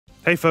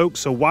Hey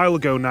folks, a while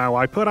ago now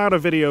I put out a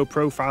video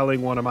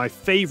profiling one of my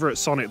favourite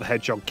Sonic the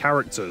Hedgehog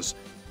characters,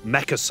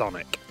 Mecha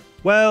Sonic.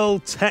 Well,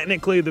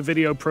 technically the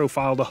video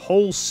profiled a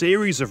whole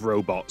series of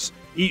robots,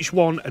 each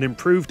one an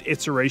improved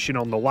iteration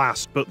on the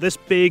last, but this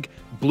big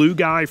blue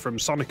guy from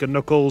Sonic &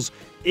 Knuckles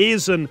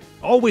is and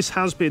always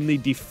has been the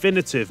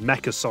definitive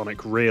Mecha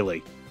Sonic,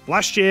 really.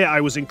 Last year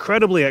I was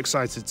incredibly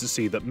excited to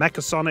see that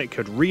Mecha Sonic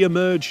had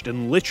re-emerged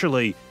and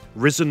literally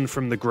risen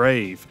from the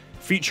grave,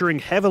 featuring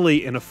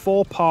heavily in a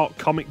 4-part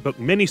comic book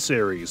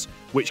miniseries,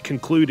 which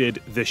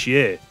concluded this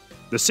year.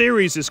 The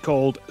series is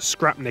called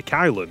Scrapnik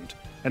Island,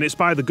 and it's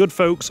by the good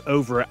folks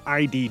over at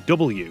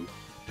IDW,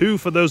 who,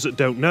 for those that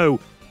don't know,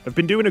 have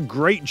been doing a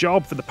great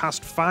job for the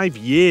past 5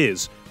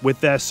 years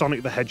with their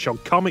Sonic the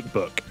Hedgehog comic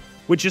book,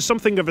 which is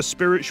something of a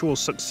spiritual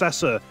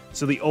successor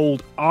to the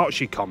old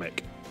Archie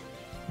comic.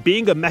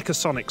 Being a Mecha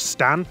Sonic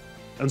stan,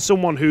 and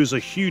someone who's a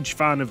huge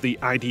fan of the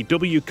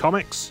IDW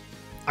comics,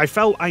 I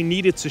felt I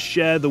needed to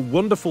share the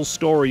wonderful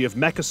story of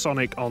Mecha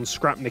Sonic on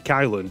Scrapnik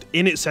Island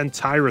in its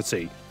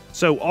entirety.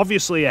 So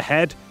obviously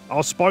ahead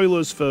are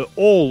spoilers for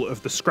all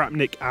of the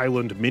Scrapnik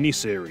Island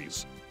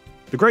miniseries.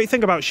 The great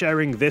thing about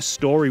sharing this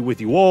story with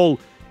you all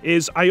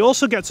is I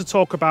also get to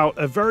talk about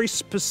a very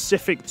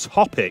specific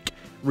topic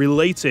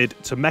related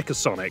to Mecha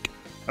Sonic,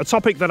 a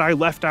topic that I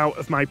left out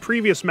of my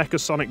previous Mecha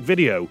Sonic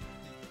video,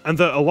 and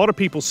that a lot of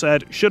people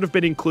said should have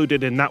been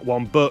included in that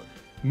one, but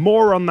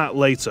more on that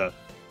later.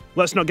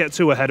 Let's not get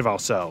too ahead of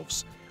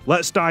ourselves.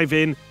 Let's dive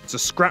in to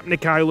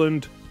Scrapnik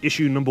Island,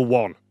 issue number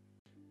 1.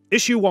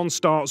 Issue 1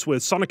 starts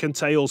with Sonic and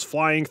Tails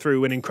flying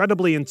through an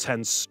incredibly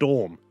intense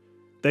storm.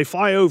 They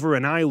fly over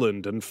an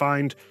island and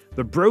find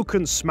the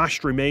broken,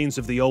 smashed remains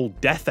of the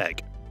old Death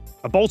Egg.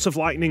 A bolt of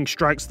lightning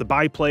strikes the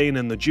biplane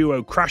and the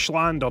duo crash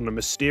land on a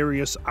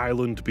mysterious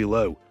island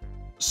below.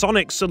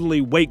 Sonic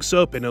suddenly wakes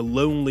up in a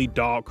lonely,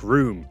 dark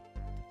room.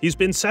 He's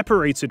been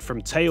separated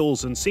from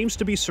Tails and seems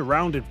to be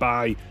surrounded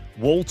by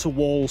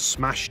wall-to-wall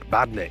smashed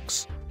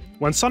badniks.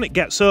 When Sonic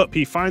gets up,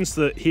 he finds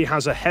that he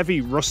has a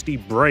heavy, rusty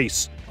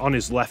brace on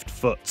his left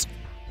foot.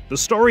 The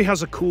story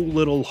has a cool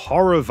little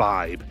horror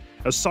vibe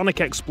as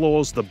Sonic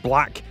explores the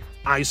black,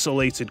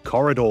 isolated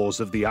corridors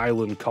of the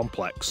island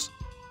complex.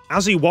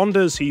 As he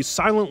wanders, he's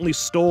silently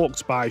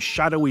stalked by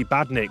shadowy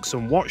badniks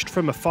and watched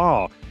from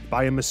afar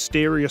by a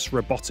mysterious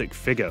robotic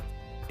figure.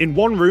 In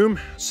one room,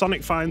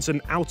 Sonic finds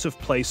an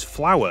out-of-place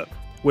flower,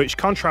 which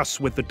contrasts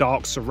with the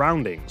dark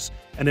surroundings,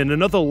 and in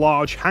another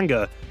large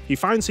hangar, he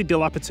finds the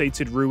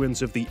dilapidated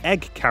ruins of the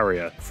egg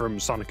carrier from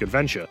Sonic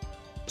Adventure.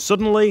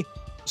 Suddenly,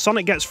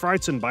 Sonic gets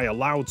frightened by a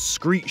loud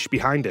screech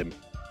behind him.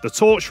 The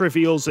torch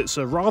reveals it's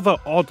a rather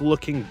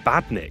odd-looking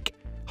badnik,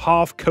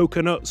 half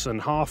coconuts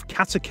and half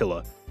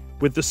caterpillar,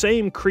 with the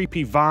same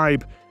creepy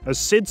vibe as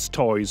Sid's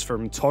toys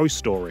from Toy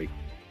Story.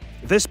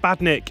 This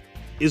badnik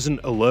isn't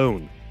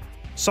alone.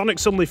 Sonic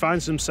suddenly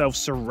finds himself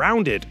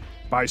surrounded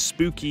by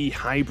spooky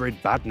hybrid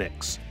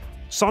badniks.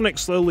 Sonic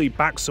slowly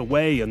backs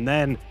away and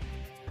then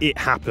it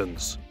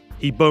happens.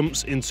 He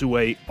bumps into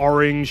a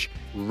orange,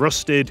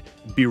 rusted,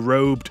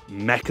 berobed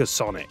Mecha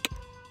Sonic.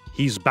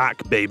 He's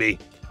back, baby.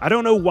 I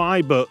don't know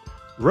why, but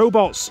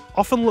robots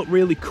often look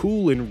really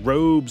cool in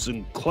robes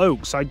and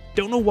cloaks. I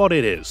don't know what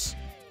it is.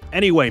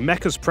 Anyway,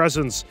 Mecha's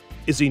presence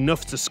is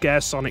enough to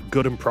scare Sonic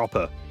good and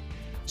proper.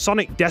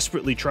 Sonic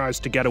desperately tries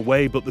to get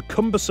away, but the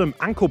cumbersome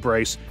ankle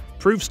brace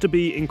proves to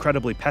be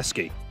incredibly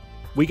pesky.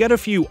 We get a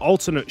few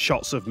alternate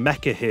shots of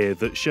Mecha here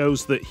that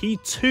shows that he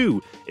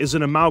too is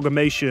an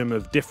amalgamation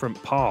of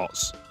different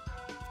parts.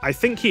 I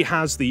think he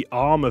has the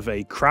arm of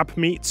a crab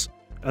meat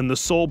and the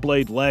saw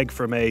blade leg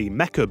from a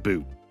mecha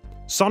boot.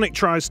 Sonic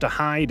tries to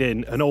hide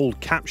in an old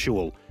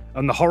capsule,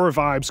 and the horror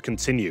vibes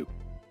continue.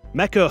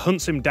 Mecha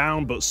hunts him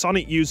down, but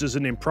Sonic uses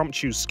an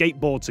impromptu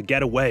skateboard to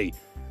get away,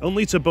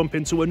 only to bump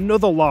into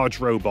another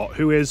large robot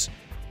who is,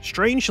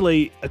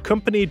 strangely,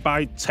 accompanied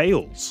by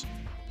Tails.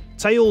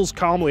 Tails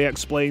calmly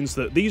explains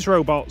that these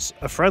robots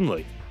are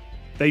friendly.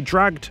 They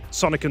dragged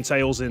Sonic and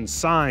Tails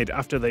inside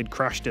after they'd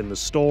crashed in the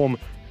storm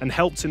and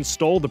helped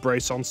install the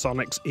brace on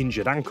Sonic's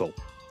injured ankle.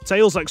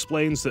 Tails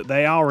explains that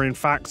they are in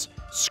fact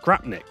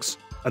Scrapniks,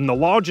 and the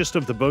largest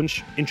of the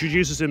bunch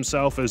introduces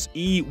himself as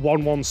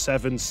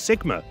E117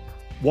 Sigma,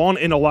 one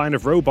in a line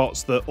of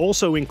robots that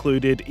also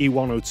included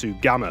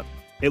E102 Gamma.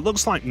 It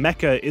looks like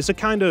Mecha is a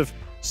kind of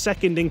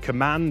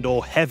second-in-command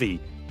or heavy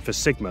for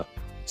Sigma.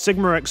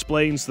 Sigma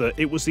explains that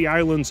it was the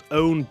island's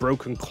own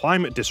broken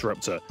climate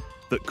disruptor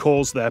that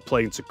caused their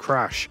plane to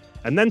crash,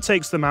 and then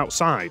takes them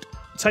outside.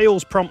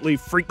 Tails promptly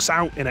freaks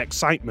out in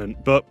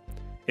excitement, but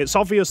it's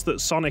obvious that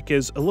Sonic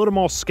is a little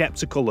more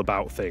skeptical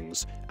about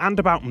things, and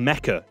about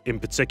Mecha in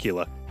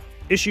particular.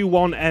 Issue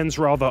 1 ends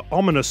rather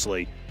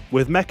ominously,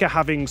 with Mecha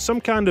having some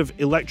kind of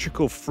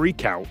electrical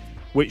freakout,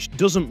 which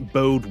doesn't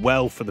bode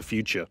well for the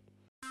future.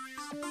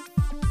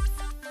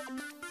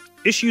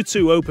 Issue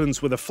 2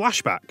 opens with a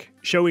flashback,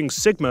 showing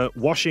Sigma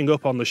washing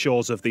up on the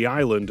shores of the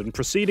island and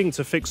proceeding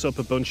to fix up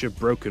a bunch of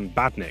broken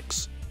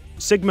badniks.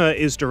 Sigma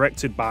is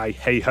directed by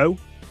Hey-Ho,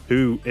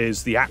 who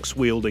is the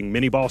axe-wielding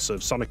mini-boss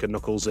of Sonic &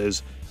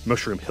 Knuckles'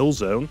 Mushroom Hill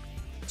Zone.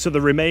 to the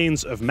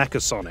remains of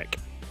Mecha Sonic.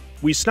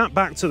 We snap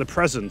back to the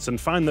present and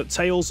find that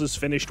Tails has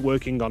finished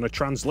working on a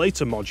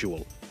translator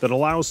module that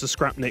allows the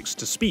Scrapniks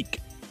to speak.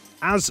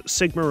 As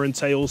Sigma and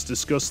Tails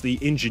discuss the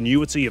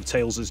ingenuity of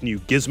Tails' new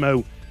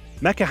gizmo,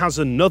 Mecha has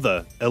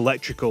another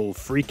electrical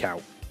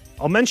freakout.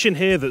 I'll mention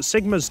here that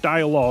Sigma's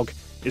dialogue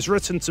is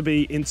written to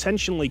be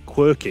intentionally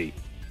quirky,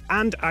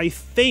 and I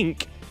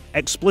think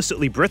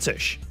explicitly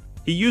British.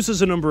 He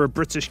uses a number of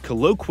British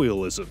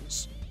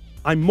colloquialisms.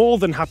 I'm more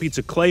than happy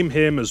to claim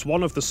him as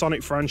one of the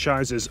Sonic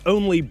franchise's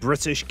only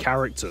British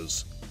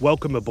characters.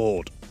 Welcome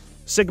aboard.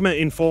 Sigma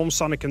informs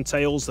Sonic and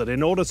Tails that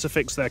in order to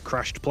fix their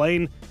crashed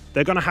plane,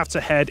 they're gonna have to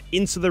head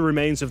into the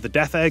remains of the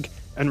Death Egg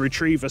and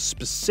retrieve a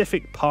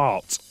specific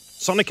part.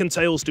 Sonic and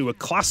Tails do a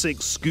classic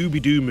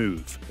Scooby-Doo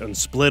move and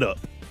split up.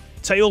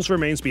 Tails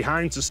remains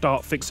behind to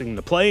start fixing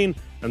the plane,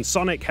 and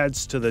Sonic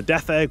heads to the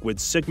Death Egg with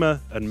Sigma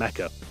and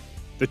Mecha.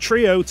 The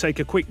trio take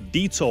a quick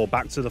detour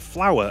back to the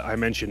flower I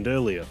mentioned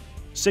earlier.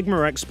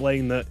 Sigma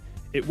explained that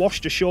it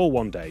washed ashore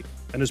one day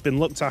and has been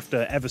looked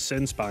after ever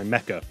since by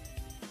Mecha.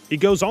 He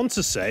goes on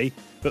to say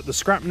that the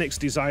Scrapniks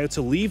desire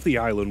to leave the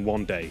island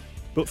one day,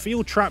 but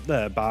feel trapped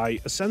there by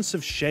a sense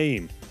of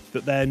shame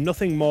that they're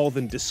nothing more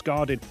than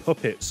discarded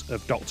puppets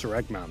of Dr.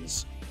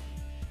 Eggman's.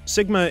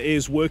 Sigma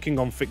is working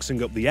on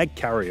fixing up the egg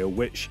carrier,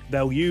 which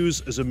they'll use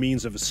as a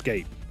means of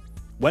escape.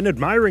 When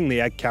admiring the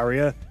egg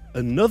carrier,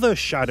 another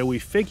shadowy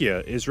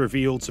figure is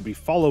revealed to be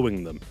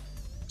following them.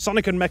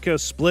 Sonic and Mecha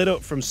split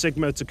up from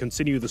Sigma to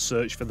continue the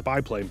search for the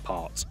biplane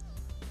part.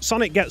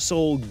 Sonic gets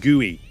all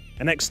gooey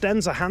and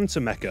extends a hand to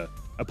Mecha,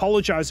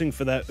 apologizing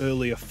for their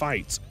earlier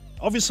fight,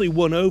 obviously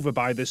won over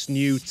by this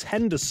new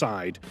tender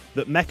side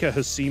that Mecha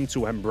has seemed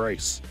to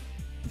embrace.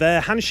 Their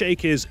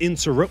handshake is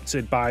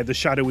interrupted by the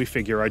shadowy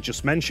figure I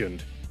just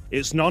mentioned.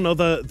 It's none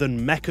other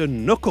than Mecha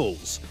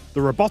Knuckles,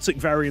 the robotic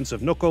variant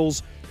of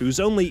Knuckles, whose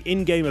only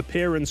in-game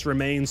appearance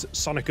remains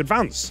Sonic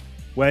Advance,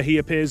 where he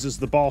appears as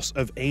the boss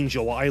of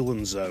Angel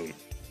Island Zone.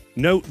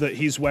 Note that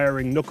he's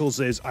wearing Knuckles'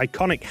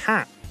 iconic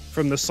hat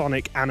from the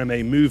Sonic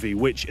anime movie,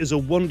 which is a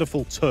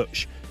wonderful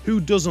touch. Who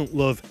doesn't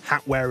love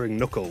hat-wearing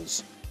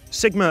Knuckles?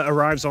 Sigma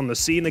arrives on the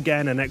scene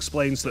again and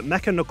explains that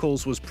Mecha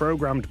Knuckles was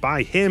programmed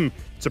by him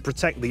to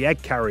protect the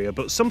egg carrier,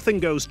 but something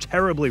goes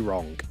terribly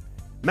wrong.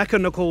 Mecha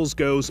Knuckles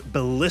goes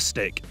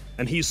ballistic,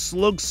 and he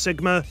slugs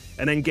Sigma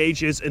and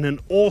engages in an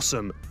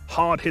awesome,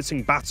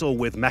 hard-hitting battle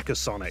with Mecha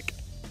Sonic.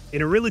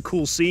 In a really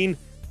cool scene,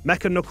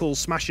 Mecha Knuckles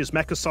smashes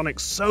Mecha Sonic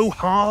so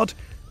hard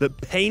that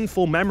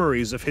painful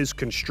memories of his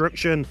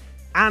construction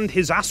and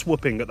his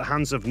ass-whooping at the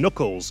hands of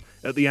Knuckles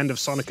at the end of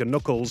Sonic &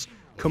 Knuckles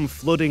come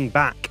flooding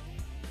back.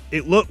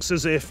 It looks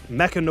as if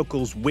Mecha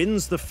Knuckles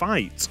wins the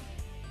fight,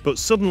 but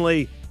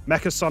suddenly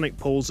Mecha Sonic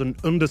pulls an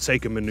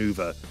Undertaker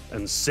maneuver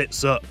and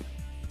sits up.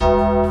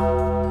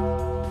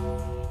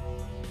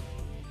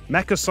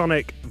 Mecha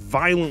Sonic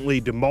violently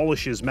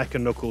demolishes Mecha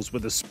Knuckles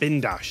with a spin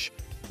dash,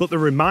 but the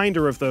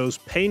reminder of those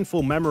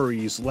painful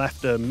memories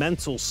left a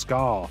mental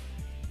scar,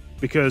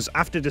 because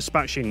after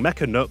dispatching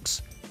Mecha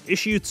Knux,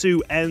 Issue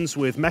 2 ends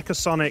with Mecha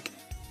Sonic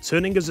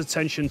turning his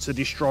attention to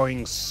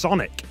destroying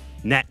Sonic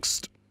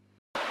next.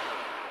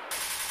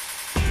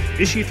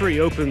 Issue 3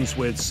 opens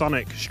with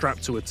Sonic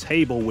strapped to a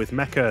table with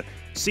Mecha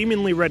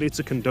seemingly ready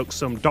to conduct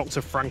some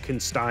Dr.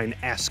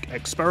 Frankenstein-esque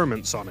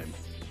experiments on him.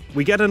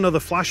 We get another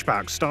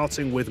flashback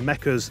starting with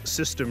Mecha's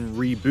system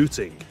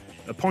rebooting.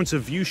 A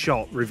point-of-view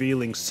shot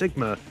revealing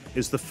Sigma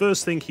is the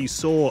first thing he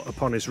saw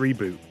upon his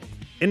reboot.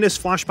 In this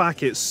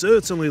flashback, it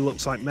certainly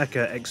looks like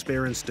Mecha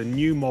experienced a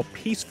new, more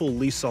peaceful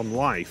lease on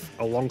life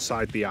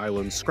alongside the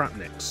island's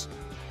Scrapniks.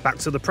 Back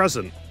to the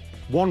present.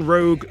 One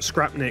rogue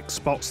Scrapnik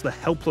spots the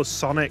helpless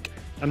Sonic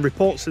and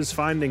reports his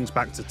findings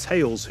back to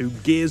Tails, who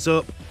gears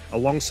up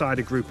alongside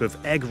a group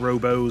of egg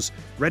robos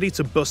ready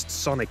to bust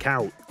Sonic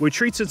out. We're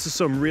treated to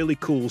some really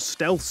cool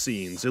stealth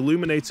scenes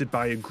illuminated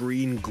by a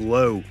green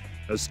glow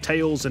as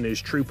Tails and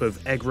his troop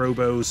of egg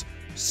robos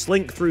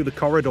slink through the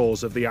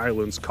corridors of the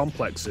island's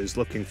complexes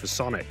looking for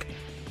Sonic.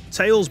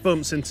 Tails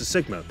bumps into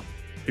Sigma,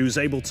 who's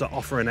able to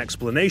offer an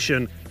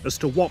explanation as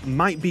to what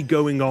might be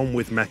going on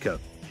with Mecha.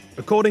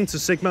 According to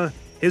Sigma,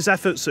 his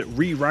efforts at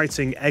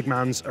rewriting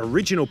Eggman's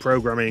original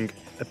programming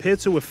appear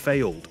to have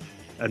failed,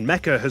 and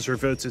Mecha has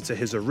reverted to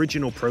his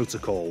original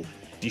protocol,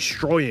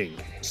 destroying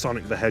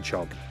Sonic the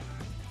Hedgehog.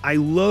 I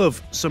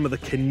love some of the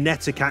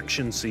kinetic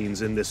action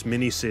scenes in this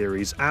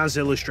miniseries, as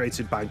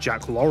illustrated by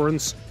Jack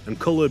Lawrence and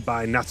coloured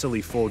by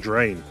Natalie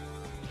Fordrain,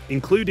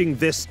 including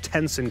this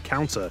tense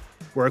encounter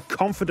where a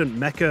confident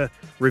Mecha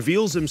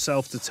reveals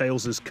himself to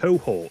Tails'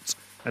 cohort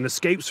and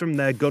escapes from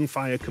their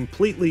gunfire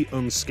completely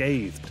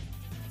unscathed.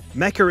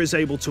 Mecha is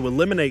able to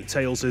eliminate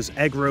Tails'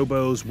 egg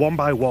robos one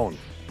by one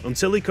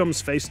until he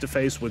comes face to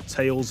face with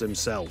Tails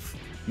himself.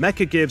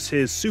 Mecha gives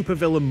his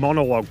supervillain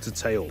monologue to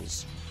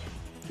Tails.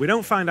 We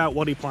don't find out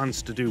what he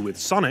plans to do with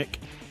Sonic,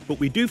 but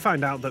we do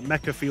find out that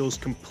Mecha feels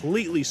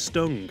completely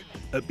stung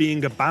at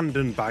being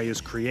abandoned by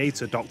his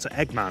creator Dr.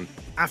 Eggman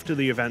after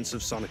the events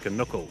of Sonic &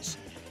 Knuckles.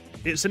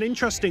 It's an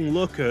interesting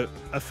look at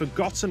a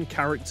forgotten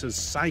character's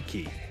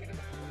psyche.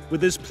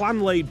 With his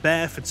plan laid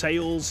bare for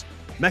Tails,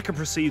 Mecha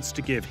proceeds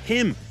to give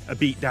him a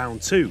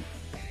beatdown too,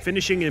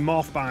 finishing him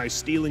off by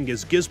stealing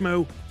his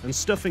gizmo and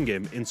stuffing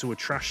him into a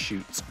trash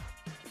chute.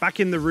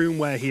 Back in the room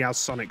where he has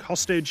Sonic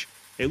hostage,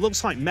 it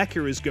looks like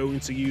Mecha is going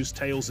to use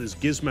Tails'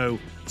 gizmo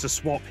to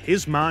swap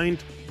his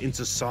mind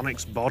into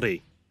Sonic's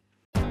body.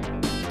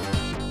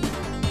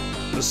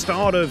 The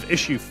start of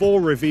issue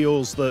 4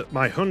 reveals that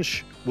my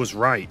hunch was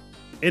right.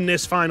 In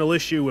this final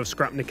issue of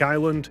Scrapnik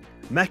Island,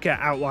 Mecha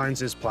outlines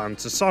his plan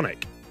to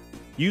Sonic.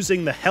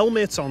 Using the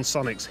helmet on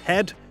Sonic's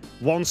head,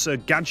 once a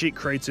gadget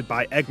created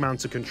by Eggman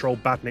to control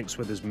Badniks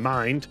with his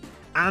mind,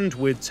 and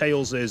with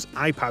Tails'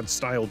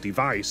 iPad-style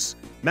device,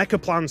 Mecha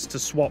plans to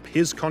swap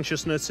his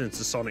consciousness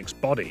into Sonic's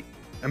body.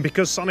 And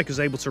because Sonic is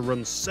able to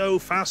run so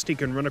fast he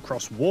can run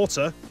across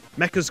water,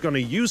 Mecha's gonna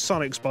use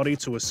Sonic's body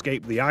to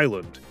escape the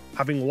island,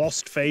 having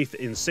lost faith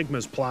in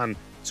Sigma's plan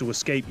to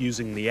escape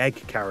using the egg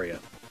carrier.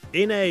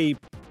 In a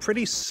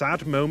pretty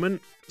sad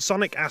moment,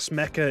 Sonic asks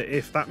Mecha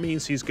if that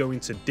means he's going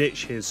to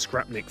ditch his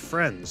Scrapnik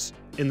friends,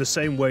 in the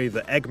same way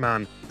that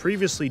Eggman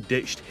previously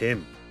ditched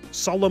him.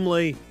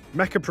 Solemnly,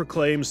 Mecha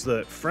proclaims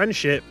that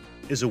friendship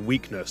is a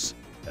weakness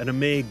and a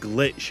mere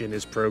glitch in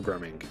his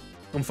programming.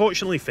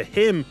 Unfortunately for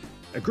him,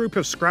 a group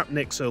of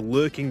Scrapniks are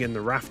lurking in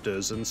the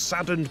rafters and,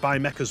 saddened by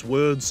Mecha's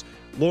words,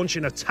 launch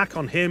an attack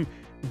on him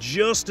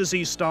just as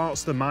he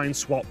starts the Mind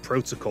Swap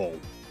protocol.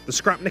 The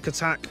Scrapnik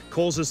attack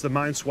causes the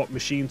Mind Swap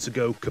machine to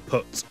go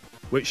kaput,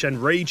 which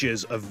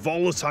enrages a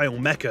volatile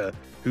Mecha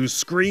who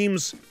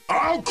screams,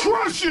 "I'll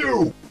crush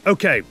you!"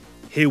 Okay,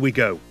 here we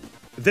go.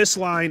 This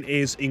line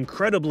is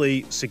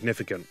incredibly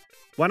significant.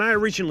 When I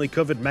originally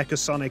covered Mecha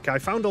Sonic, I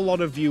found a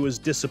lot of viewers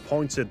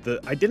disappointed that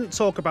I didn't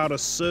talk about a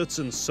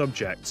certain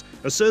subject,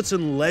 a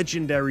certain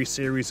legendary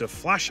series of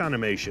flash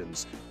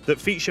animations that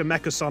feature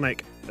Mecha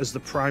Sonic as the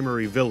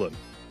primary villain.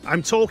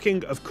 I'm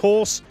talking, of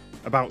course,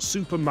 about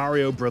Super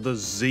Mario Bros.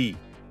 Z,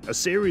 a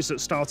series that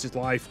started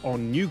life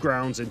on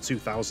Newgrounds in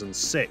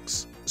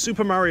 2006.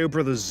 Super Mario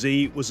Bros.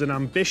 Z was an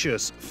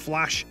ambitious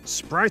flash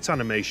sprite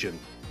animation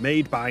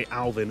made by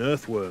Alvin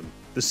Earthworm.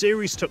 The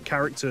series took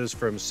characters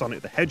from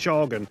Sonic the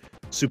Hedgehog and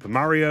Super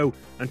Mario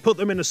and put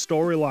them in a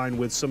storyline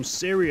with some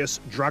serious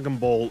Dragon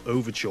Ball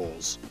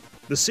overtures.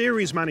 The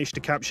series managed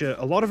to capture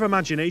a lot of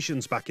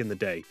imaginations back in the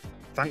day,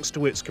 thanks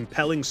to its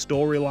compelling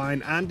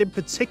storyline and, in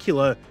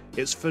particular,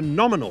 its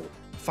phenomenal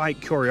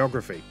fight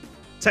choreography.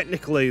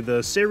 Technically,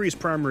 the series'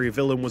 primary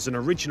villain was an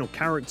original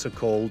character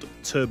called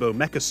Turbo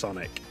Mecha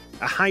Sonic,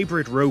 a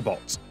hybrid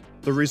robot,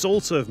 the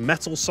result of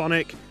Metal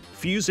Sonic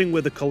fusing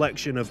with a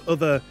collection of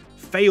other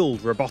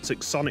failed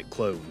robotic Sonic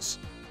clones.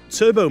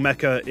 Turbo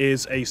Mecha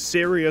is a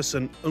serious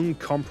and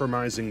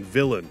uncompromising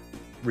villain,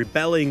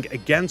 rebelling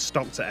against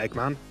Dr.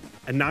 Eggman,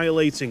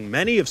 annihilating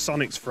many of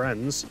Sonic's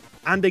friends,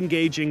 and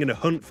engaging in a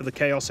hunt for the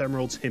Chaos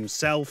Emeralds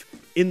himself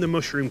in the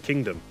Mushroom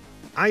Kingdom.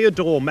 I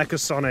adore Mecha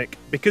Sonic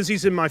because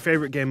he's in my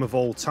favourite game of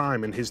all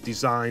time and his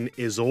design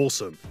is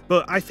awesome,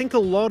 but I think a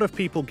lot of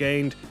people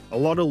gained a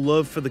lot of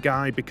love for the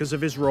guy because of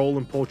his role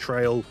and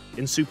portrayal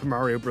in Super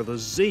Mario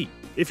Bros. Z.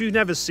 If you've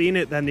never seen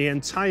it, then the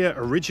entire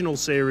original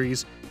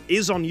series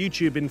is on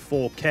YouTube in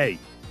 4K.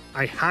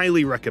 I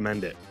highly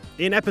recommend it.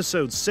 In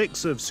episode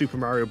 6 of Super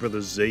Mario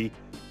Bros. Z,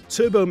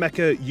 Turbo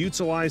Mecha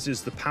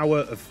utilizes the power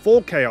of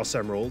 4 Chaos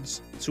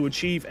Emeralds to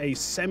achieve a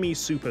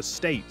semi-super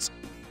state,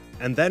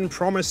 and then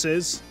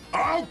promises,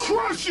 "I'll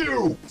crush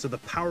you!" to the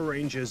Power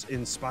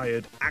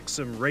Rangers-inspired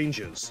Axum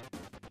Rangers.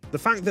 The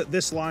fact that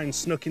this line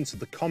snuck into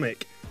the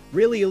comic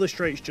really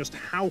illustrates just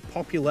how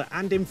popular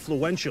and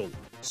influential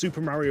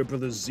Super Mario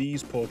Bros.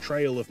 Z's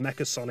portrayal of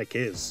Mecha Sonic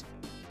is.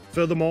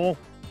 Furthermore,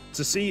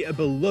 to see a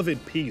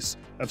beloved piece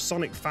of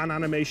Sonic fan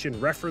animation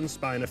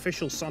referenced by an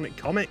official Sonic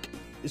comic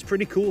is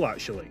pretty cool,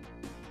 actually.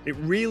 It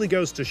really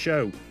goes to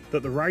show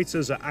that the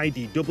writers at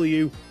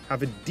IDW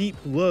have a deep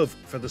love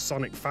for the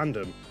Sonic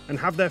fandom and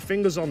have their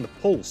fingers on the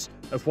pulse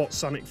of what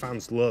Sonic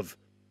fans love.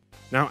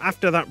 Now,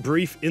 after that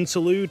brief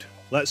interlude,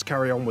 let's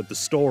carry on with the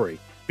story.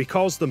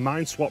 Because the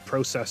mind swap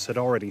process had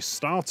already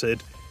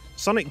started,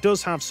 Sonic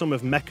does have some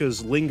of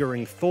Mecha's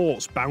lingering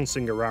thoughts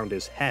bouncing around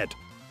his head.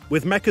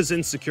 With Mecha's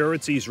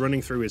insecurities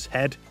running through his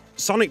head,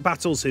 Sonic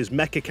battles his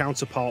Mecha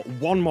counterpart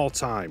one more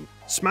time,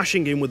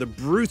 smashing him with a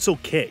brutal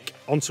kick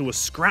onto a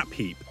scrap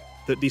heap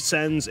that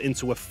descends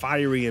into a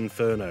fiery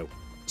inferno.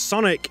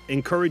 Sonic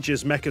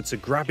encourages Mecha to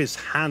grab his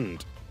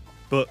hand,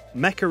 but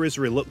Mecha is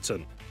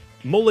reluctant.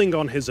 Mulling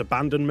on his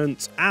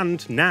abandonment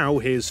and now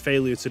his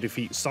failure to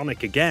defeat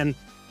Sonic again,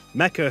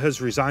 Mecha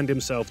has resigned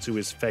himself to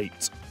his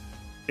fate.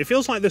 It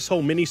feels like this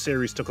whole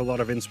miniseries took a lot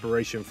of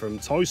inspiration from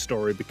Toy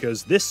Story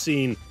because this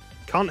scene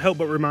can't help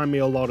but remind me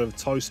a lot of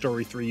Toy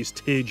Story 3's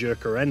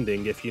tearjerker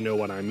ending, if you know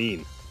what I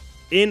mean.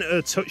 In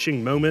a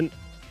touching moment,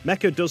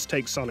 Mecha does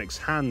take Sonic's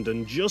hand,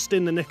 and just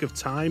in the nick of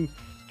time,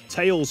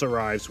 Tails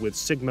arrives with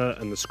Sigma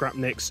and the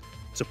Scrapniks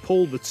to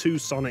pull the two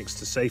Sonics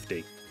to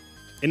safety.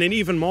 In an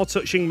even more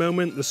touching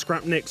moment, the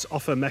Scrapniks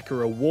offer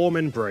Mecha a warm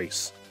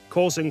embrace,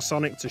 causing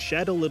Sonic to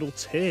shed a little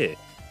tear,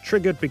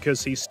 triggered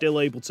because he's still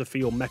able to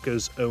feel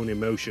Mecha's own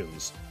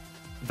emotions.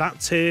 That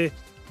tear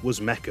was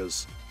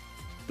Mecha's.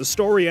 The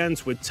story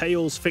ends with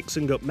Tails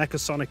fixing up Mecha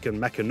Sonic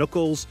and Mecha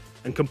Knuckles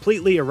and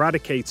completely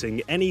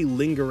eradicating any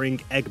lingering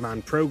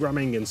Eggman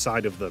programming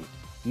inside of them.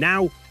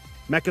 Now,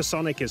 Mecha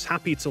Sonic is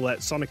happy to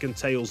let Sonic and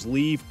Tails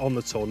leave on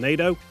the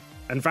tornado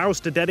and vows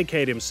to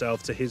dedicate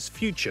himself to his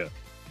future,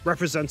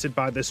 represented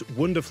by this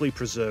wonderfully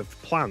preserved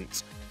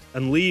plant,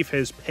 and leave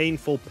his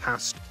painful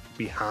past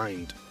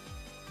behind.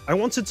 I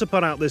wanted to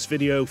put out this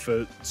video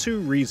for two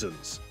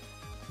reasons.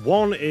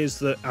 One is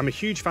that I'm a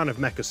huge fan of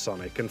Mecha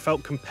Sonic and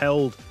felt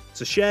compelled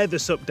to share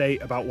this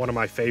update about one of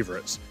my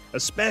favourites,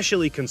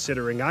 especially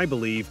considering I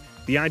believe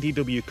the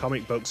IDW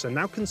comic books are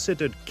now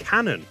considered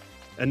canon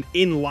and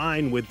in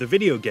line with the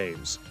video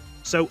games,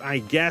 so I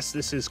guess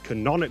this is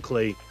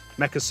canonically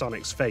Mecha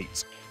Sonic's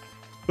fate.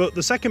 But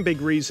the second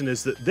big reason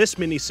is that this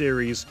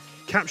miniseries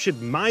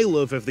captured my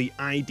love of the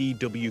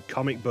IDW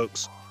comic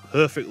books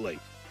perfectly.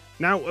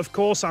 Now, of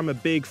course, I'm a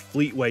big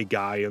Fleetway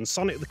guy, and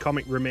Sonic the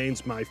Comic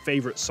remains my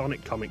favourite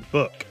Sonic comic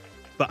book,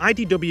 but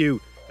IDW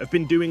have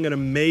been doing an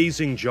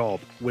amazing job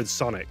with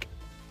Sonic.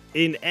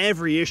 In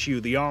every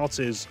issue, the art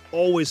is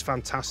always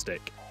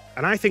fantastic,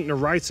 and I think the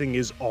writing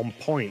is on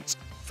point,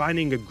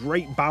 finding a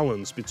great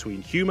balance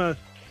between humour,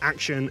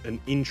 action, and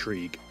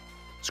intrigue.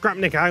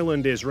 Scrapnik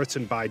Island is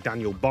written by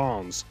Daniel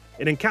Barnes.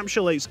 It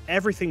encapsulates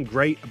everything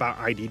great about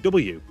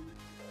IDW.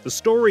 The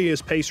story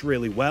is paced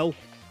really well,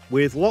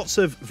 with lots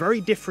of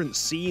very different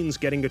scenes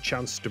getting a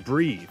chance to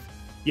breathe.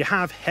 You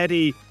have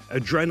heady,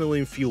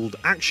 adrenaline-fueled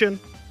action,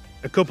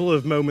 a couple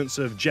of moments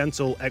of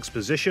gentle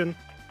exposition,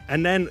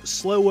 and then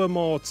slower,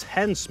 more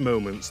tense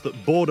moments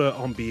that border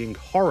on being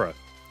horror.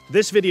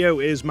 This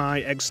video is my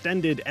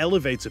extended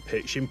elevator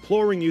pitch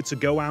imploring you to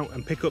go out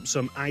and pick up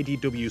some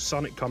IDW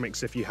Sonic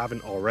comics if you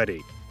haven't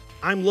already.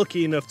 I'm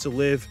lucky enough to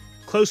live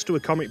close to a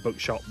comic book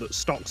shop that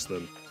stocks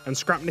them, and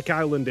Scrapnik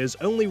Island is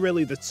only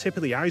really the tip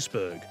of the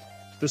iceberg.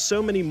 There's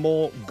so many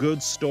more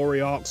good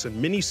story arcs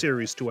and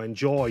miniseries to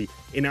enjoy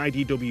in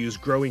IDW's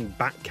growing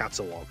back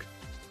catalogue.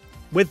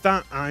 With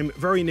that, I'm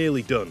very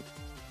nearly done.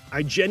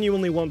 I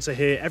genuinely want to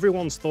hear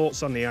everyone's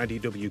thoughts on the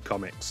IDW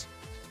comics.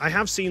 I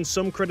have seen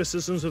some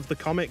criticisms of the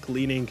comic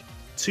leaning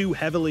too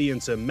heavily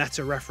into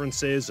meta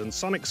references and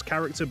Sonic's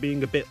character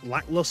being a bit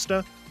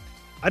lackluster.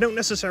 I don't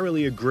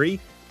necessarily agree,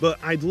 but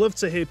I'd love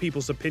to hear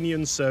people's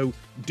opinions, so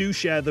do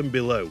share them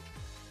below.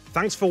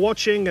 Thanks for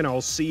watching, and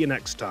I'll see you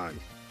next time.